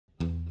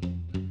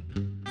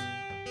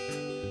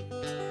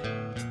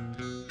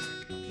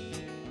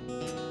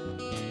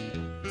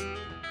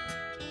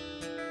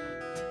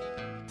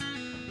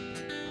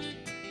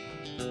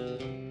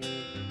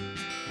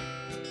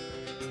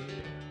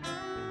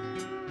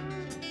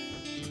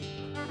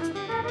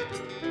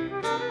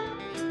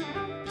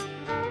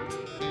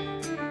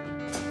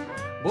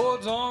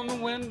Boards on the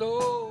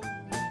window,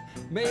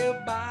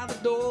 mail by the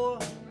door.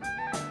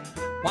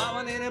 Why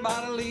would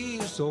anybody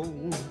leave so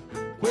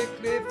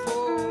quickly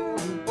for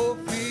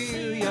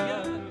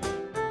Ophelia?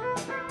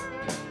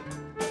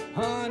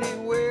 Honey,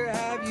 where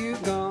have you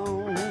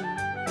gone?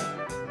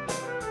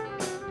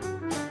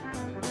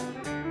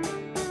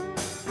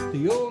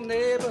 The old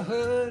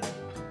neighborhood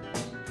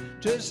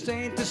just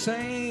ain't the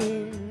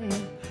same.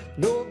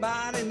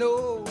 Nobody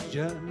knows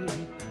just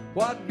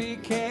what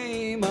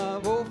became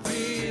of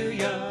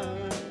Ophelia.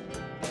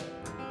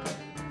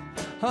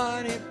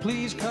 Honey,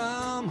 please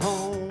come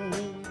home.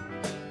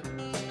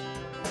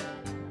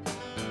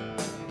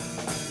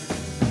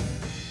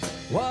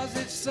 Was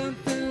it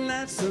something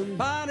that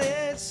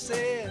somebody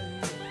said?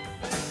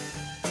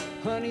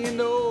 Honey, you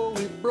know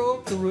we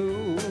broke the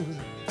rules.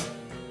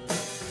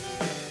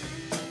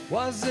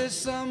 Was there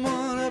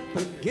someone up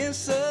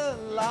against the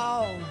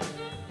law?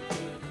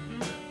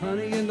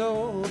 Honey, you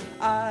know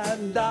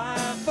I'd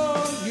die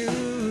for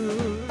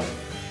you.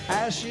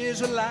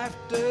 Ashes of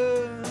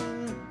laughter,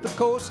 the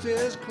coast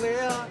is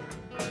clear.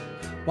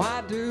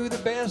 Why do the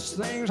best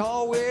things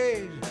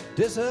always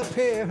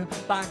disappear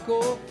like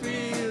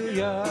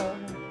Ophelia?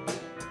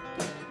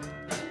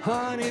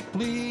 Honey,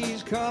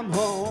 please come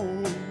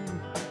home.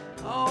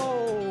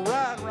 All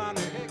right,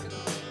 Ronnie.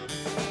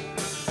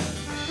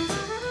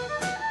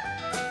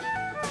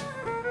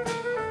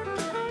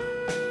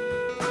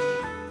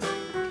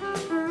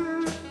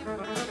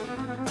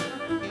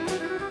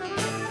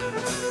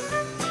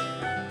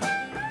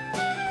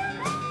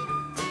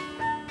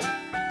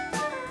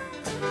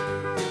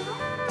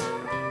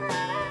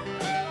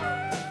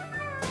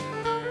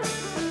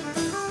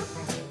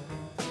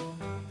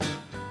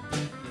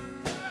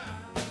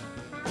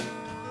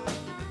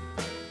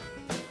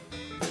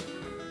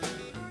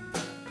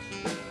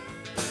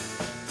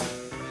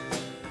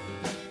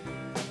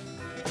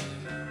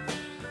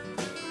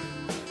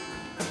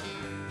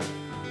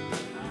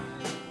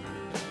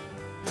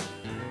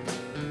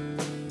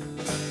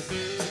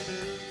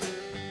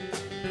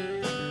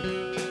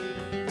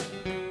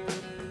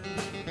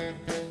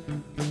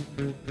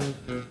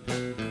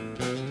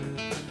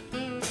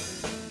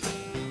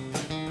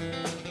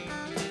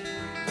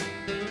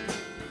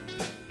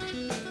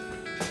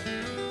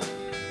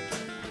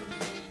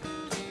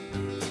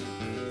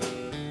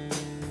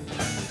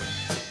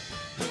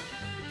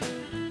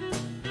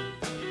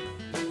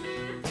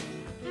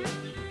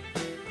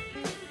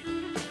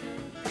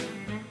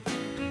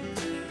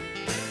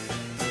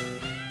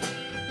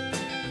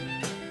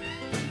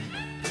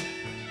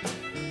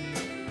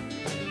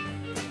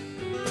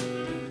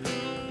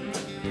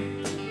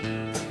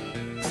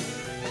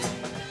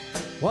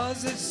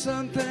 Was it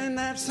something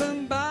that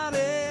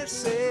somebody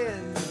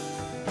said?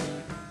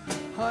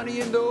 Honey,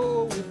 you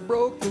know we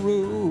broke the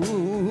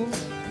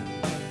rules.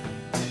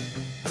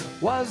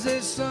 Was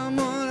it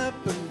someone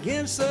up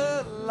against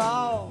the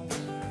law?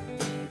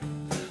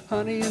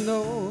 Honey, you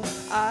know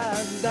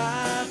I'd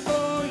die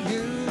for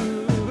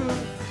you.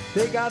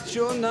 They got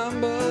your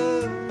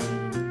number,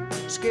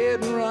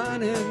 scared and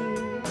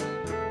running.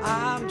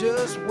 I'm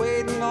just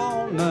waiting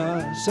on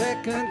the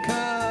second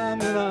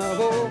coming of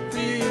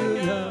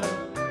Ophelia.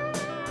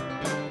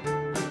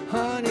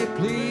 Honey,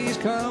 please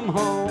come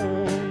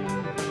home.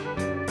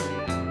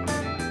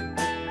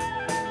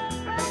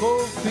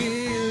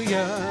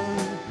 Ophelia,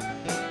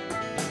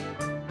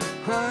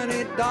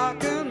 honey,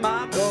 darken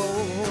my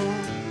door.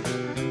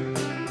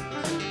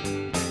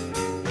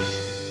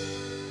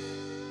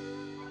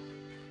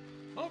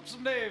 Hope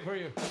someday for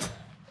you.